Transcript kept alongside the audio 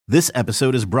This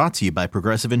episode is brought to you by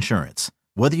Progressive Insurance.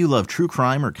 Whether you love true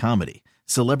crime or comedy,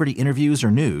 celebrity interviews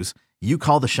or news, you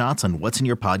call the shots on what's in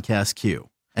your podcast queue.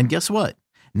 And guess what?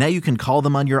 Now you can call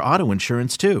them on your auto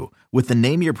insurance too with the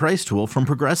Name Your Price tool from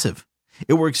Progressive.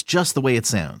 It works just the way it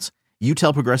sounds. You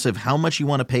tell Progressive how much you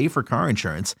want to pay for car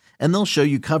insurance, and they'll show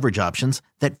you coverage options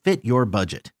that fit your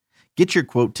budget. Get your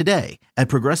quote today at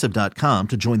Progressive.com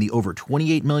to join the over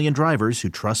 28 million drivers who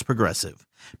trust Progressive.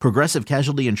 Progressive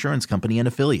Casualty Insurance Company and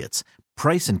Affiliates.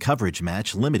 Price and coverage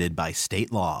match limited by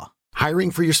state law. Hiring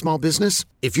for your small business?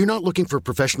 If you're not looking for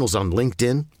professionals on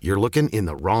LinkedIn, you're looking in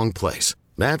the wrong place.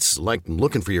 That's like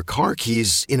looking for your car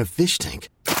keys in a fish tank.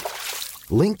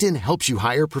 LinkedIn helps you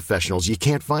hire professionals you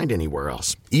can't find anywhere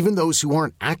else, even those who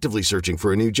aren't actively searching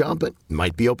for a new job but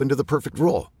might be open to the perfect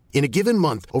role. In a given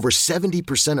month, over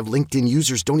 70% of LinkedIn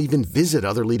users don't even visit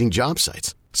other leading job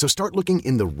sites. So start looking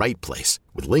in the right place.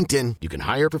 With LinkedIn, you can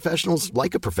hire professionals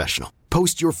like a professional.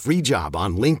 Post your free job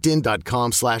on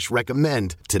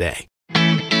linkedin.com/recommend today.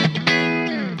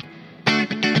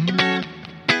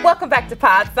 Welcome back to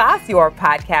Pod Sauce, your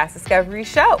podcast discovery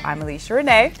show. I'm Alicia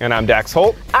Renee. And I'm Dax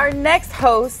Holt. Our next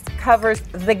host covers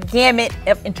the gamut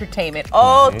of entertainment,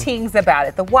 all things about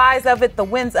it, the whys of it, the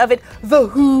wins of it, the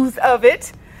who's of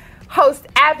it. Host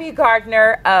Abby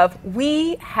Gardner of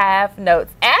We Have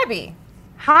Notes. Abby.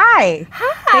 Hi.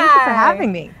 Hi. Thank you for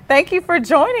having me. Thank you for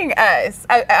joining us.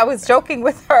 I was joking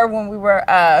with her when we were,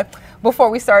 before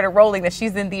we started rolling, that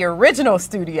she's in the original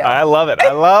studio. I love it.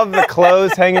 I love the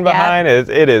clothes hanging behind it.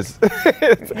 It is.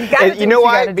 You know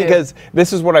why? Because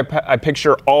this is what I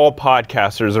picture all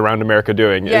podcasters around America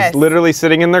doing, is literally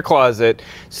sitting in their closet,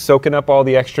 soaking up all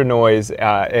the extra noise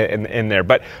in there.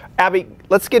 But Abby,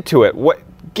 let's get to it.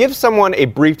 Give someone a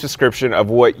brief description of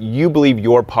what you believe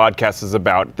your podcast is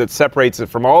about that separates it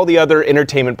from all the other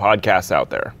entertainment podcasts out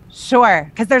there. Sure,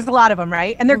 because there's a lot of them,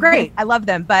 right? And they're great. I love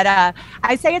them. But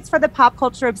I say it's for the pop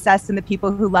culture obsessed and the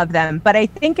people who love them. But I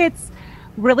think it's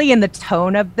really in the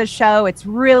tone of the show. It's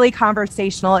really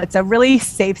conversational. It's a really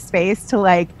safe space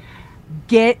to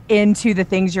get into the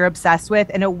things you're obsessed with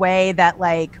in a way that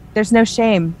there's no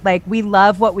shame. We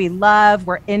love what we love.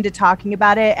 We're into talking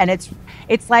about it. And it's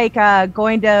like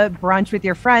going to brunch with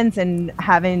your friends and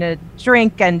having a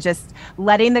drink and just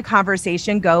letting the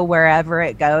conversation go wherever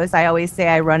it goes. I always say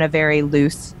I run a very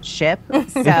loose ship.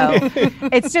 So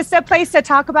it's just a place to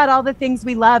talk about all the things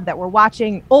we love that we're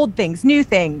watching, old things, new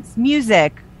things,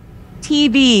 music,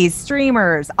 TVs,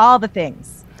 streamers, all the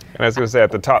things. And I was going to say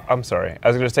at the top, at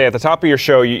the top of your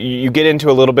show, you get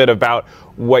into a little bit about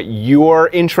what you're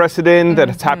interested in that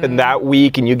has happened that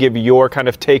week, and you give your kind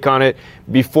of take on it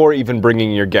before even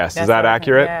bringing your guests. Is that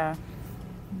accurate? Yeah.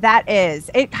 That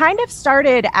is. It kind of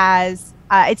started as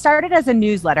a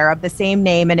newsletter of the same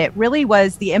name, and it really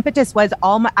was, the impetus was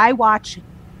I watch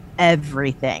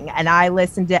everything and I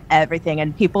listen to everything,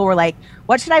 and people were like,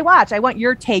 what should I watch? I want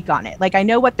your take on it. I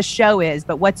know what the show is,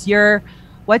 but what's your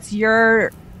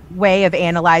way of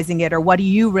analyzing it, or what do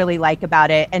you really like about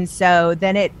it? And so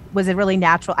then it was a really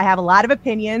natural. I have a lot of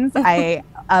opinions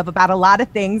about a lot of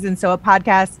things, and so a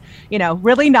podcast,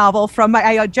 really novel.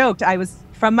 I joked I was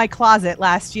from my closet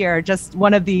last year, just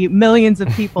one of the millions of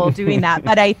people doing that.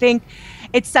 But I think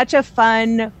it's such a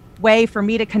fun way for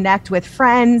me to connect with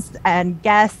friends and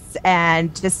guests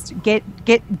and just get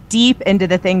deep into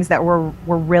the things that we're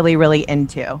really, really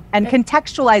into, and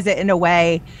contextualize it in a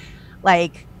way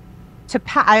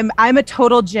I'm a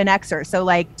total Gen Xer, so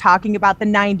talking about the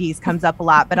 90s comes up a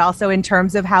lot, but also in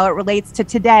terms of how it relates to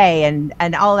today and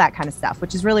all that kind of stuff,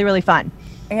 which is really, really fun.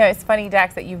 It's funny,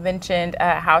 Dax, that you mentioned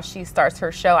how she starts her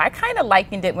show. I kind of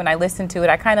likened it when I listened to it.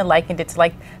 I kind of likened it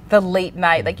to the late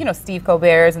night, Steve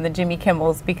Colbert's and the Jimmy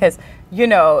Kimmel's, because,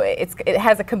 it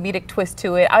has a comedic twist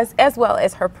to it, as well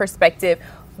as her perspective.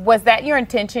 Was that your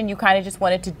intention? You kind of just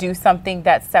wanted to do something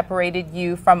that separated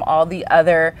you from all the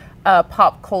other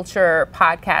pop culture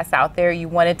podcasts out there? You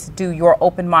wanted to do your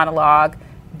open monologue.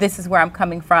 This is where I'm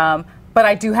coming from, but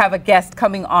I do have a guest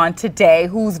coming on today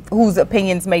whose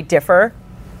opinions may differ.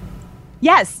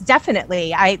 Yes,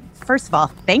 definitely. First of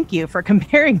all, thank you for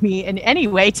comparing me in any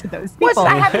way to those people.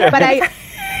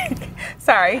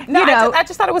 Sorry. No, I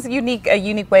just thought it was a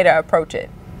unique way to approach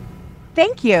it.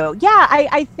 Thank you. Yeah,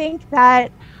 I think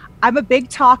that I'm a big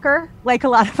talker, like a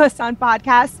lot of us on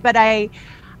podcasts, but I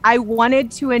wanted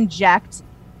to inject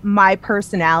my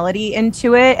personality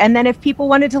into it. And then if people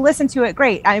wanted to listen to it,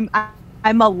 great. I'm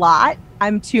a lot.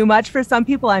 I'm too much for some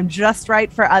people. I'm just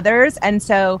right for others. And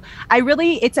so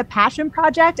it's a passion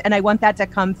project, and I want that to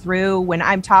come through when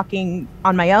I'm talking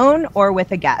on my own or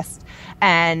with a guest.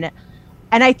 And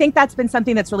I think that's been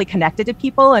something that's really connected to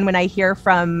people. And when I hear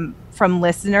from from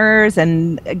listeners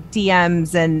and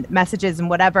DMs and messages and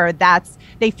whatever,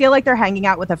 they feel like they're hanging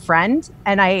out with a friend.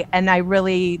 And I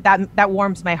really, that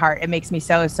warms my heart. It makes me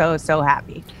so, so, so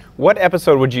happy. What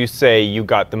episode would you say you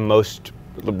got the most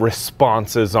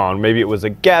responses on? Maybe it was a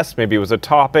guest, maybe it was a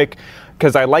topic.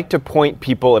 Because I like to point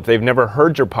people, if they've never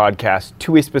heard your podcast,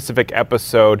 to a specific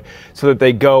episode so that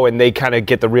they go and they kind of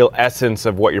get the real essence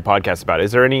of what your podcast is about.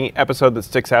 Is there any episode that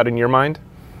sticks out in your mind?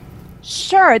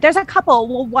 Sure. There's a couple.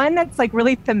 Well, one that's like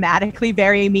really thematically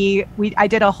very me. I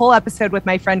did a whole episode with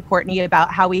my friend Courtney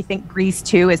about how we think Grease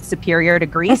 2 is superior to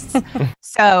Grease.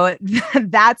 So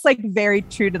that's like very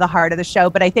true to the heart of the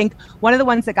show. But I think one of the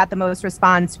ones that got the most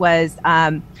response was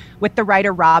with the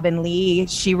writer Robin Lee.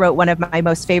 She wrote one of my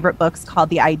most favorite books called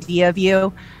The Idea of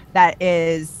You that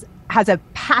has a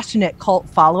passionate cult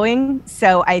following.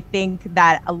 So I think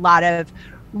that a lot of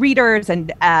readers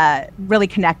and really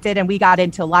connected, and we got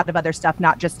into a lot of other stuff,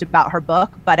 not just about her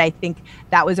book, but I think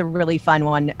that was a really fun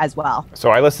one as well.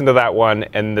 So I listened to that one,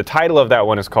 and the title of that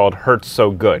one is called Hurts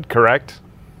So Good, correct?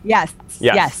 Yes.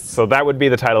 So that would be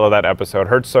the title of that episode,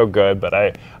 Hurts So Good, but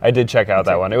I did check out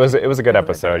that one. It was a good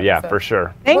episode, yeah, for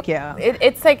sure. Thank you.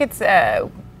 It's like a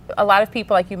lot of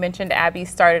people, like you mentioned, Abby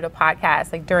started a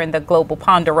podcast like during the global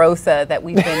ponderosa that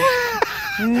we've been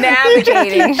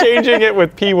navigating. Changing it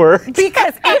with P words.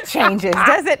 Because it changes,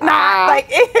 does it not?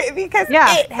 Because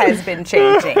it has been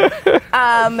changing.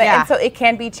 And so it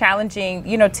can be challenging,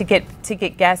 to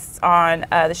get guests on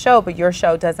the show, but your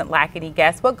show doesn't lack any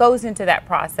guests. What goes into that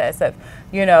process of,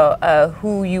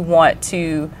 who you want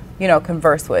to,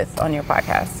 converse with on your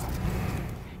podcast?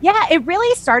 Yeah, it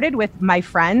really started with my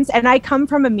friends, and I come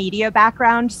from a media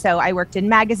background, so I worked in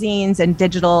magazines and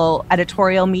digital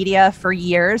editorial media for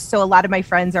years. So a lot of my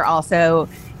friends are also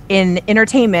in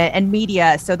entertainment and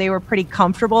media, so they were pretty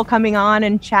comfortable coming on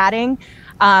and chatting.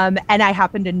 And I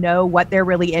happen to know what they're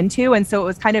really into, and so it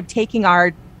was kind of taking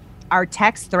our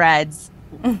text threads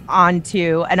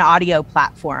onto an audio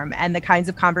platform, and the kinds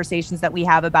of conversations that we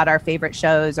have about our favorite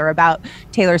shows or about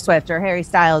Taylor Swift or Harry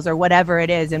Styles or whatever it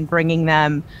is, and bringing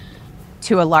them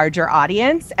to a larger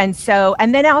audience. And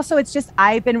then also it's just,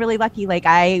 I've been really lucky. Like,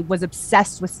 I was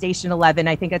obsessed with Station 11.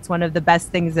 I think it's one of the best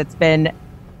things that's been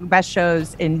best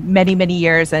shows in many, many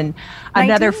years. And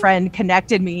another friend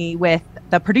connected me with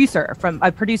a producer from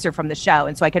the show.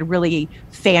 And so I could really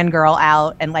fangirl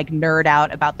out and like nerd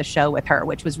out about the show with her,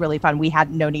 which was really fun. We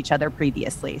hadn't known each other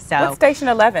previously. So what's Station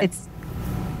 11?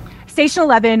 Station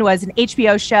 11 was an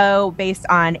HBO show based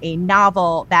on a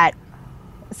novel that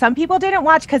some people didn't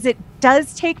watch because it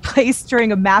does take place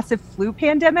during a massive flu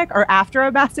pandemic or after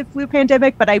a massive flu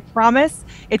pandemic. But I promise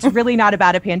it's really not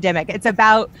about a pandemic. It's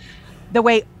about the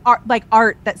way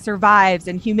art that survives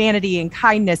and humanity and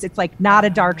kindness. It's like not a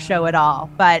dark show at all,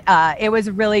 but it was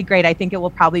really great. I think it will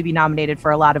probably be nominated for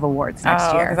a lot of awards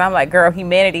next year. Because I'm like, girl,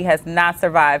 humanity has not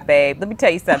survived, babe. Let me tell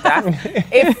you something.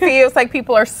 It feels like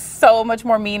people are so much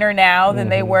more meaner now than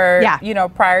they were,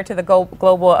 prior to the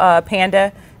global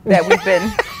panda that we've been.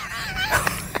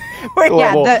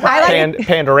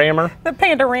 Pandorama. The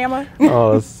Pandorama.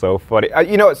 Oh, that's so funny.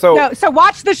 So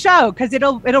watch the show because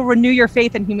it'll renew your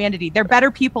faith in humanity. They're better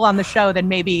people on the show than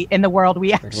maybe in the world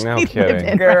we actually live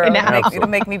in right now. It'll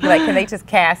make me be like, can they just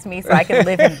cast me so I can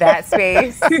live in that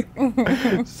space?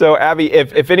 So, Abby,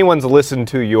 if anyone's listened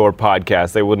to your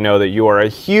podcast, they would know that you are a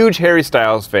huge Harry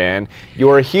Styles fan.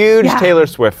 You're a huge Taylor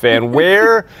Swift fan.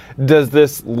 Where does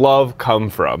this love come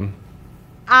from?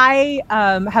 I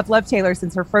have loved Taylor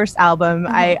since her first album.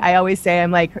 I always say,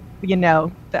 I'm like,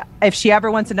 if she ever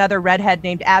wants another redhead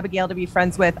named Abigail to be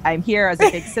friends with, I'm here as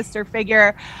a big sister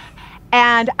figure.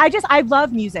 And I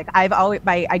love music.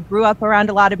 I grew up around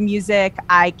a lot of music.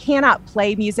 I cannot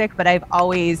play music, but I've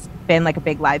always been like a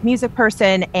big live music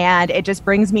person, and it just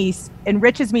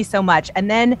enriches me so much.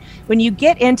 And then when you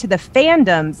get into the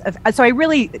fandoms so I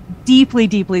really deeply,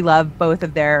 deeply love both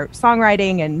of their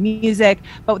songwriting and music,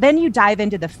 but then you dive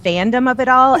into the fandom of it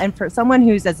all. And for someone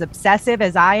who's as obsessive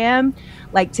as I am,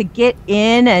 like to get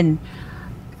in and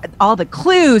all the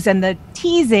clues and the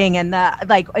teasing and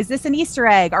is this an Easter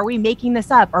egg? Are we making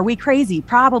this up? Are we crazy?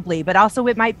 Probably, but also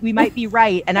we might be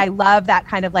right. And I love that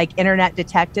kind of like internet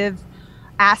detective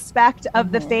aspect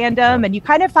of the fandom. And you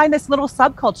kind of find this little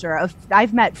subculture of,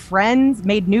 I've met friends,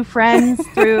 made new friends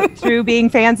through being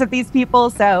fans of these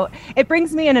people. So it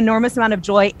brings me an enormous amount of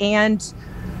joy and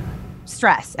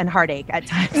stress and heartache at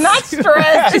times. Not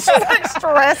stress. She's like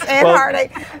stress and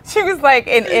heartache. She was like,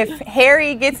 and if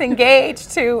Harry gets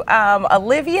engaged to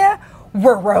Olivia,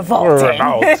 we're revolting.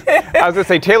 I was going to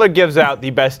say, Taylor gives out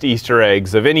the best Easter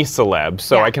eggs of any celeb,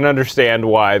 so I can understand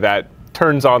why that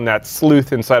turns on that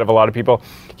sleuth inside of a lot of people.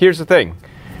 Here's the thing.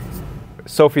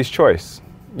 Sophie's choice.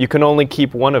 You can only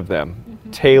keep one of them.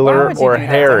 Taylor or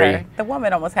Harry. The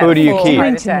woman almost had Who do you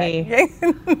keep? To me.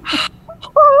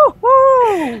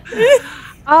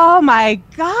 Oh my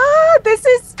God, this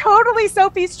is totally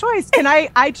Sophie's choice. Can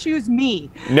I choose me?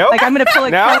 Nope. Like I'm going to pull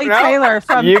a Kelly Taylor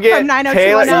from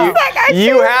 90210.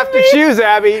 You have to choose,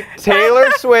 Abby.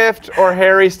 Taylor Swift or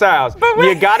Harry Styles.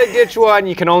 You got to ditch one.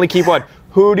 You can only keep one.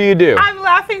 Who do you do? I'm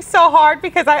laughing so hard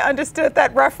because I understood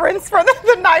that reference from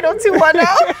the 90210.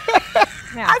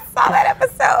 Yeah. I saw that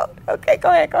episode. Okay, go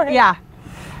ahead. Yeah.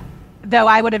 Though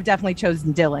I would have definitely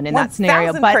chosen Dylan in that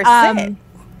scenario. 1,000%. But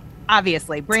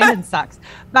obviously, Brandon sucks.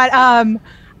 But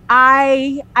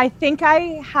I think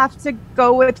I have to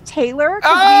go with Taylor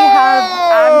because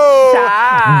I'm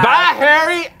shocked. Bye,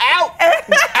 Harry.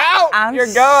 Out.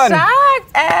 You're gone.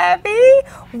 Shocked, Abby.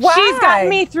 Why?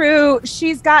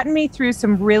 She's gotten me through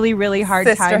some really, really hard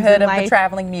times in life. Sisterhood of the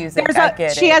traveling music.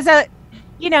 She has a,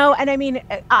 and I mean,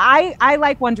 I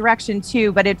like One Direction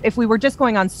too, but if we were just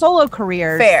going on solo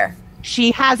careers, fair.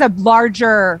 She has a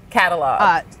larger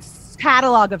catalog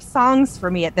of songs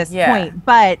for me at this point.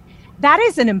 But that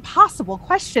is an impossible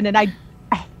question, and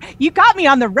you got me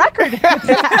on the record with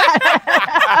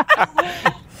that.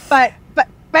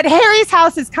 But Harry's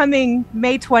house is coming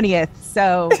May 20th,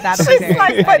 so that's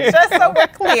like, but just so we're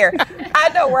clear, I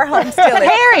know we're home still.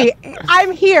 Harry,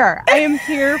 I'm here. I am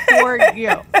here for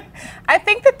you. I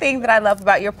think the thing that I love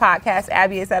about your podcast,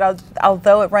 Abby, is that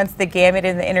although it runs the gamut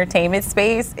in the entertainment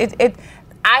space,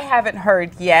 I haven't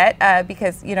heard yet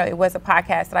because, it was a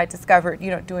podcast that I discovered,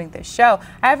 doing this show.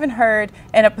 I haven't heard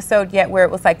an episode yet where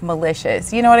it was like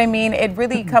malicious. You know what I mean? It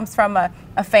really comes from a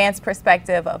fan's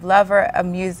perspective of lover of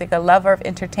music, a lover of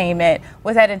entertainment.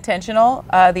 Was that intentional,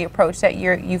 the approach that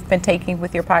you've been taking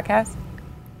with your podcast?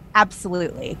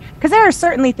 Absolutely. Because there are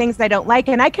certainly things I don't like,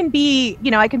 and I can be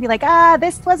like,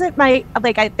 this wasn't my,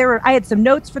 I had some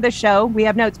notes for the show. We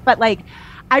have notes, but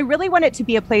I really want it to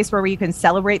be a place where we can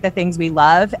celebrate the things we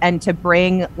love and to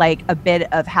bring a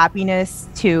bit of happiness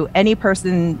to any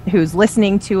person who's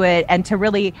listening to it, and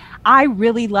I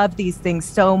really love these things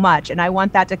so much, and I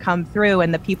want that to come through,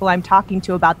 and the people I'm talking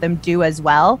to about them do as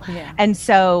well. Yeah. And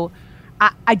so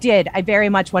I very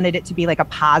much wanted it to be a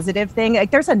positive thing.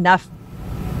 There's enough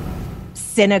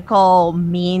cynical,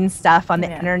 mean stuff on the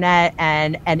internet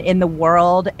and in the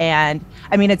world, and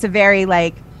I mean, it's a very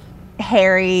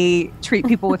Harry, treat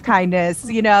people with kindness,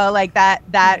 that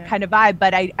kind of vibe.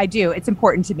 But I do. It's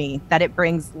important to me that it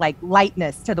brings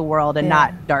lightness to the world and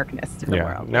not darkness to the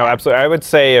world. No, absolutely. I would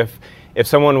say if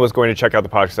someone was going to check out the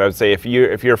podcast, I would say if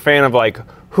you're a fan of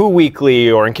Who Weekly,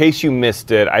 or in case you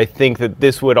missed it, I think that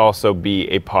this would also be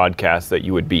a podcast that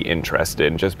you would be interested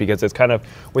in, just because it's kind of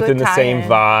within the same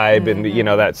vibe and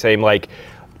that same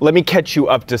let me catch you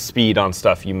up to speed on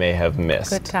stuff you may have missed.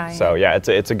 Good time. So yeah,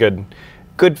 it's a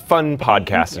good fun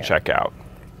podcast to check out.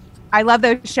 I love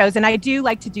those shows, and I do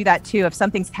like to do that too. If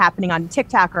something's happening on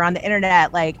TikTok or on the internet,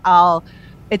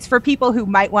 it's for people who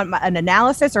might want an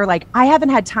analysis, or I haven't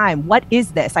had time. What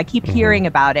is this? I keep hearing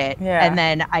about it, and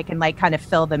then I can kind of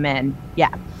fill them in.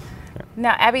 Yeah.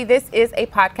 Now, Abby, this is a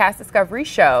podcast discovery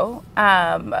show.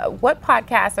 What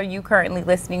podcasts are you currently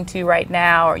listening to right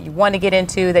now, or you want to get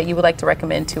into that you would like to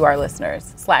recommend to our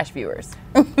listeners / viewers?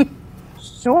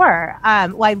 Sure.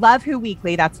 Well, I love Who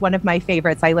Weekly. That's one of my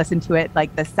favorites. I listen to it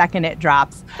the second it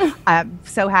drops. I'm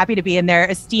so happy to be in their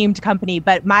esteemed company.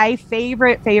 But my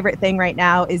favorite thing right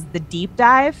now is The Deep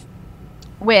Dive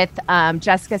with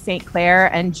Jessica St.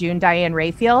 Clair and June Diane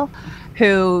Raphael,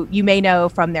 who you may know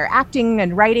from their acting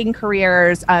and writing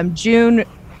careers. June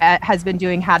has been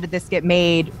doing How Did This Get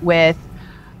Made with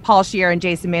Paul Scheer and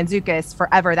Jason Mantzoukas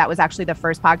forever. That was actually the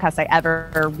first podcast I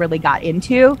ever really got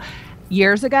into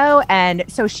years ago. And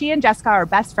so she and Jessica are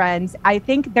best friends. I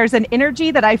think there's an energy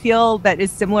that I feel that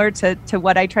is similar to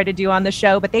what I try to do on the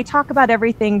show, but they talk about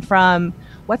everything from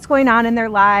what's going on in their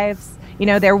lives.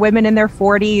 They're women in their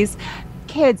 40s,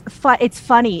 kids. It's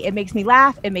funny. It makes me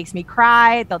laugh. It makes me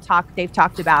cry. They've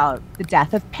talked about the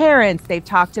death of parents. They've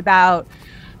talked about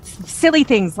silly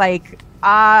things like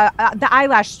the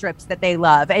eyelash strips that they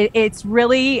love. It's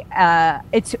really,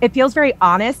 it feels very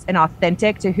honest and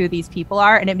authentic to who these people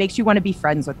are, and it makes you want to be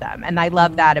friends with them. And I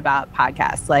love that about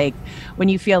podcasts. When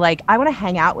you feel I want to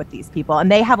hang out with these people,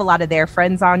 and they have a lot of their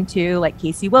friends on too, like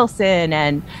Casey Wilson,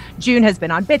 and June has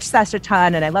been on Bitch Sesh a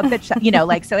ton, and I love Bitch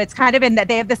Sesh, so it's kind of in that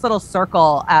they have this little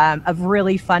circle of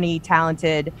really funny,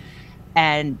 talented,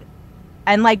 and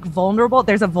vulnerable.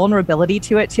 There's a vulnerability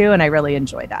to it too, and I really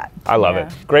enjoy that. I love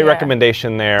it. Great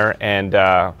recommendation there. And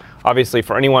obviously,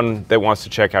 for anyone that wants to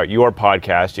check out your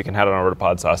podcast, you can head on over to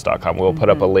podsauce.com. We'll put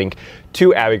up a link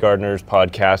to Abby Gardner's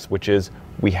podcast, which is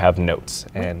We Have Notes.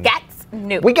 And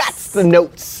We got the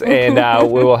notes, and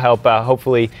we will help,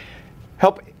 hopefully,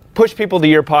 help push people to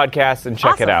your podcast and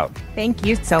check it out. Thank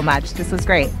you so much. This was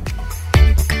great.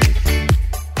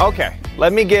 Okay,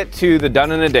 let me get to the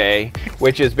Done in a Day,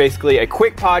 which is basically a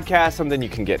quick podcast, something you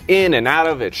can get in and out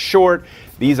of. It's short.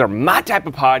 These are my type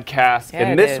of podcast,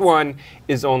 and this one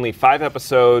is only 5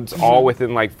 episodes, all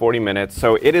within like 40 minutes.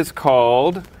 So it is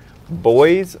called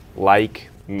Boys Like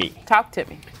Me. Talk to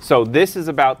me. So this is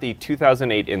about the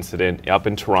 2008 incident up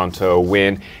in Toronto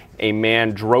when a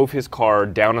man drove his car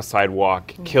down a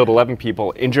sidewalk, killed 11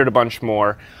 people, injured a bunch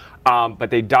more. But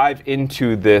they dive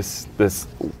into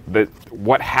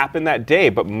what happened that day,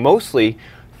 but mostly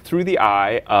through the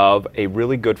eye of a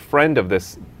really good friend of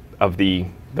the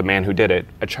man who did it,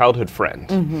 a childhood friend.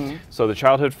 Mm-hmm. So the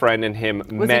childhood friend and him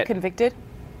met. Was he convicted?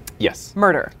 Yes.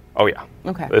 Murder. Oh yeah.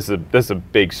 Okay. This is a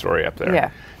big story up there. Yeah.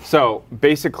 So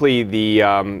basically,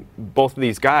 both of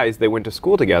these guys, they went to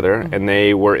school together, and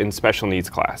they were in special needs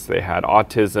class. They had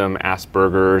autism,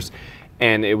 Asperger's.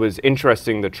 And it was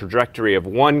interesting, the trajectory of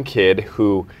one kid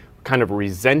who kind of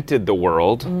resented the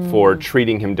world for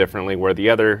treating him differently, where the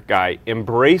other guy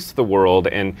embraced the world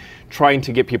and trying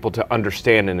to get people to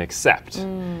understand and accept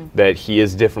that he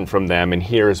is different from them, and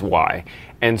here's why.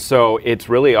 And so it's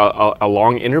really a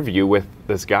long interview with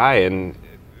this guy, and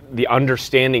the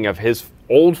understanding of his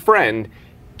old friend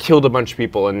killed a bunch of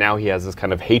people, and now he has this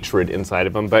kind of hatred inside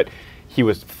of him. But he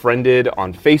was friended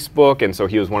on Facebook, and so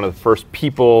he was one of the first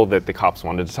people that the cops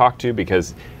wanted to talk to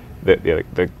because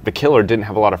the killer didn't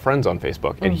have a lot of friends on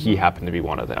Facebook, and he happened to be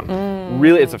one of them.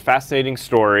 Really, it's a fascinating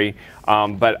story,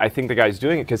 but I think the guy's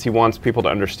doing it because he wants people to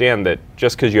understand that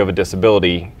just because you have a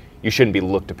disability, you shouldn't be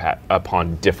looked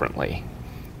upon differently.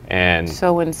 And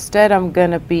so instead, I'm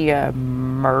gonna be a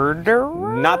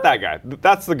murderer? Not that guy.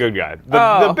 That's the good guy.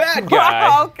 The bad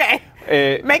guy.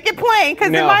 Okay. Make it plain,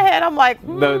 because in my head, I'm like,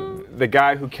 The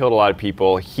guy who killed a lot of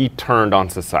people, he turned on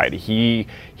society.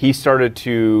 He started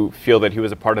to feel that he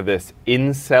was a part of this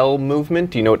incel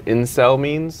movement. Do you know what incel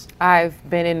means? I've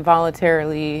been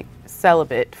involuntarily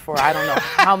celibate for I don't know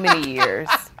how many years.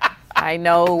 I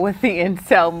know what the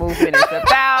incel movement is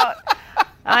about.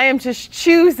 I am just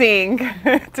choosing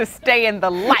to stay in the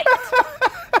light.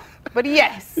 But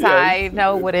yes, I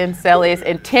know what incel is.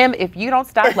 And Tim, if you don't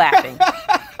stop laughing,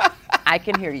 I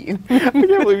can hear you. I can't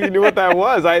believe you knew what that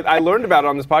was. I learned about it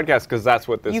on this podcast because that's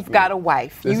what this. You've got a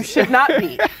wife. You should not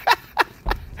be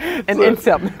an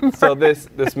incel. So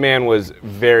this man was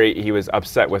he was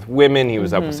upset with women. He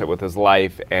was upset with his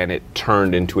life, and it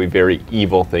turned into a very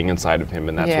evil thing inside of him,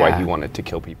 and that's why he wanted to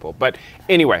kill people. But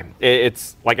anyway,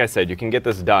 it's like I said, you can get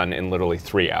this done in literally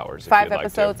 3 hours. 5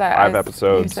 episodes. 5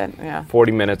 episodes,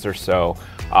 40 minutes or so,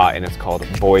 and it's called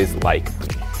Boys Like Me.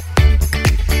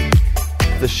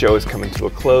 The show is coming to a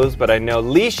close, but I know,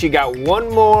 Leash, you got one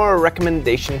more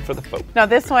recommendation for the folks. No,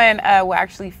 this one will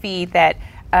actually feed that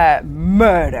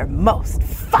Murder Most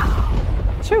Foul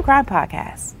true crime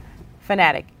podcast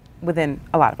fanatic within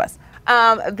a lot of us.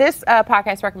 This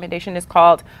podcast recommendation is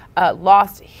called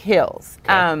Lost Hills.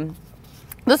 Okay.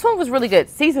 This one was really good.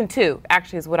 Season 2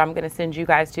 actually is what I'm going to send you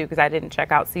guys to because I didn't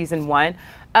check out season 1.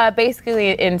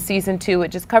 Basically, in season 2, it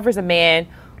just covers a man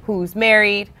who's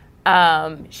married.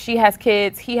 She has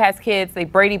kids, he has kids. They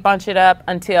Brady Bunch it up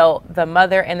until the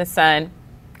mother and the son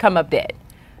come up dead.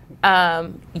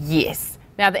 Yes.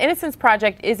 Now, the Innocence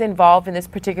Project is involved in this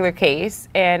particular case,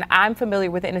 and I'm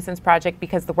familiar with the Innocence Project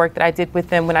because the work that I did with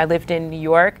them when I lived in New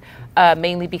York,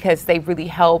 mainly because they really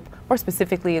help, more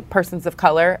specifically, persons of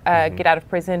color get out of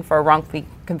prison for wrongfully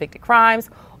convicted crimes,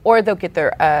 or they'll get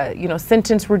their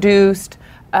sentence reduced.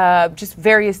 Just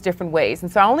various different ways.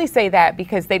 And so I only say that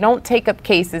because they don't take up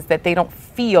cases that they don't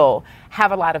feel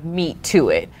have a lot of meat to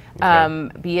it,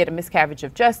 be it a miscarriage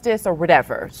of justice or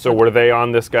whatever. So were they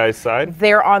on this guy's side?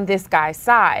 They're on this guy's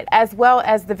side, as well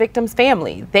as the victim's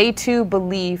family. They too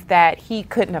believe that he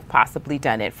couldn't have possibly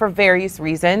done it for various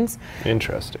reasons.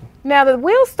 Interesting. Now, the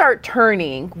wheels start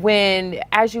turning when,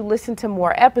 as you listen to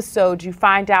more episodes, you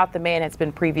find out the man has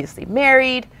been previously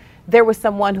married. There was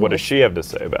someone who... What does she have to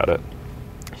say about it?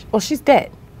 Well, she's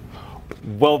dead.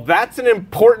 Well, that's an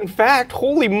important fact.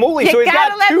 Holy moly. So he's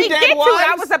got 2 dead wives?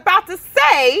 I was about to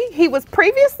say he was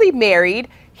previously married.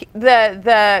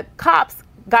 The cops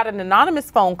got an anonymous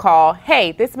phone call.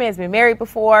 Hey, this man's been married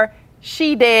before.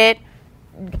 She did.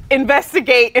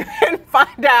 Investigate and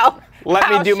find out.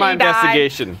 Let me do my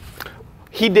investigation.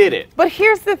 He did it. But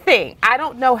here's the thing. I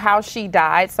don't know how she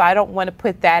died, so I don't want to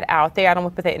put that out there. I don't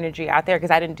want to put that energy out there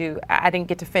because I didn't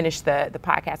get to finish the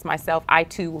podcast myself. I,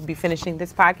 too, will be finishing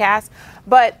this podcast.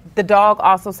 But the dog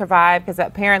also survived because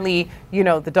apparently,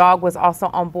 the dog was also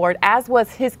on board, as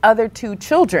was his other 2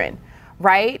 children,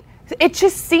 right? It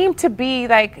just seemed to be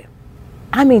like,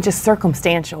 just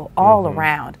circumstantial all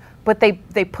around. But they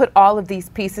put all of these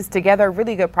pieces together. A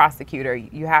really good prosecutor,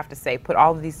 you have to say, put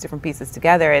all of these different pieces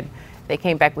together, and they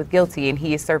came back with guilty, and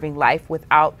he is serving life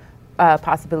without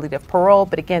possibility of parole.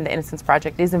 But again, the Innocence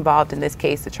Project is involved in this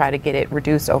case to try to get it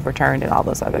reduced, overturned, and all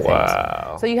those other things.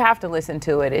 So you have to listen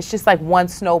to it. It's just like one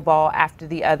snowball after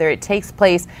the other. It takes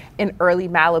place in early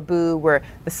Malibu, where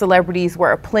the celebrities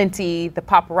were aplenty, the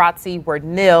paparazzi were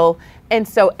nil. And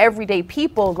so everyday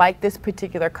people like this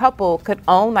particular couple could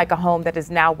own like a home that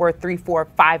is now worth $3, $4,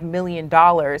 $5 million,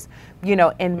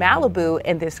 in Malibu.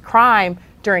 And this crime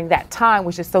during that time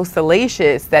was just so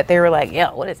salacious that they were like,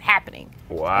 what is happening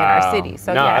in our city?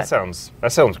 So that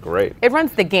sounds great. It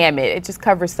runs the gamut. It just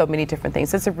covers so many different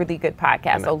things. It's a really good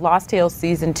podcast. So Lost Tales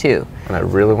Season 2. And I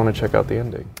really want to check out the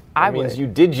ending. That means you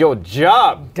did your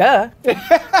job. Duh.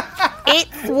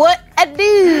 It's what I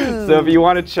do. So if you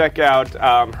want to check out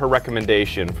her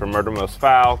recommendation for Murder Most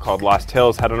Foul called Lost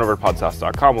Tales, head on over to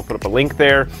podsauce.com. We'll put up a link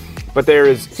there. But there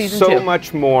is so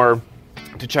much more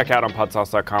to check out on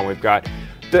podsauce.com. We've got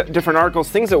different articles,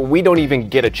 things that we don't even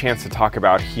get a chance to talk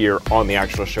about here on the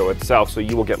actual show itself. So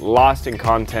you will get lost in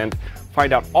content,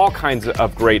 find out all kinds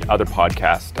of great other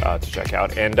podcasts to check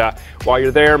out. And while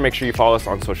you're there, make sure you follow us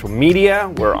on social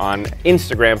media. We're on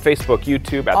Instagram, Facebook,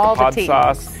 YouTube at all The Pod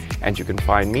Sauce. And you can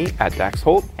find me at Dax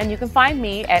Holt. And you can find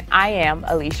me at I am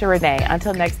Alicia Renee.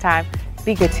 Until next time,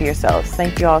 be good to yourselves.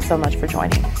 Thank you all so much for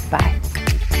joining. Bye.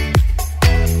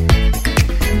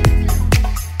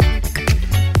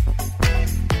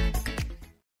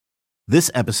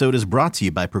 This episode is brought to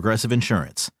you by Progressive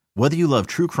Insurance. Whether you love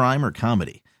true crime or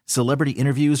comedy, celebrity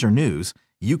interviews or news,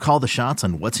 you call the shots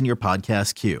on what's in your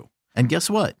podcast queue. And guess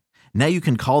what? Now you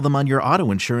can call them on your auto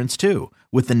insurance too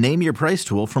with the Name Your Price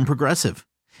tool from Progressive.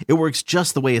 It works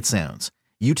just the way it sounds.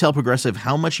 You tell Progressive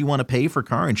how much you want to pay for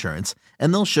car insurance,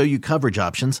 and they'll show you coverage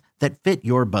options that fit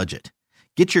your budget.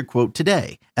 Get your quote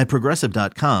today at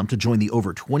Progressive.com to join the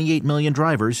over 28 million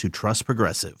drivers who trust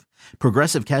Progressive.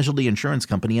 Progressive Casualty Insurance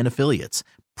Company and Affiliates.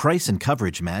 Price and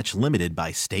coverage match limited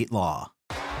by state law.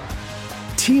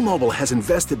 T-Mobile has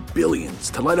invested billions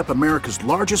to light up America's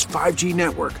largest 5G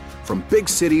network, from big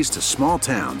cities to small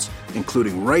towns,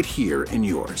 including right here in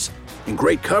yours. And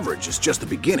great coverage is just the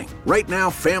beginning. Right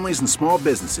now, families and small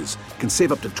businesses can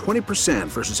save up to 20%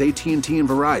 versus AT&T and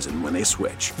Verizon when they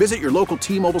switch. Visit your local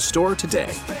T-Mobile store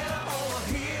today.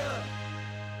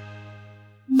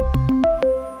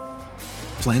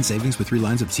 Plan savings with 3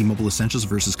 lines of T-Mobile Essentials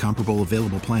versus comparable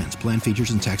available plans. Plan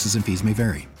features and taxes and fees may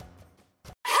vary.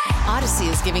 Odyssey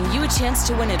is giving you a chance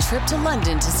to win a trip to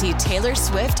London to see Taylor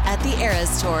Swift at the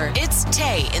Eras Tour. It's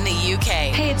Tay in the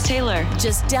UK. Hey, it's Taylor.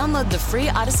 Just download the free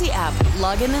Odyssey app,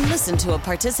 log in and listen to a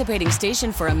participating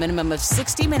station for a minimum of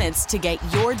 60 minutes to get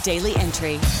your daily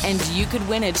entry. And you could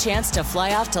win a chance to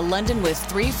fly off to London with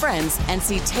 3 friends and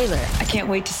see Taylor. I can't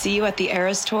wait to see you at the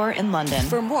Eras Tour in London.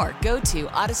 For more, go to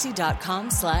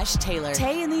odyssey.com/Taylor.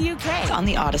 Tay in the UK. It's on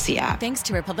the Odyssey app. Thanks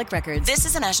to Republic Records. This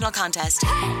is a national contest.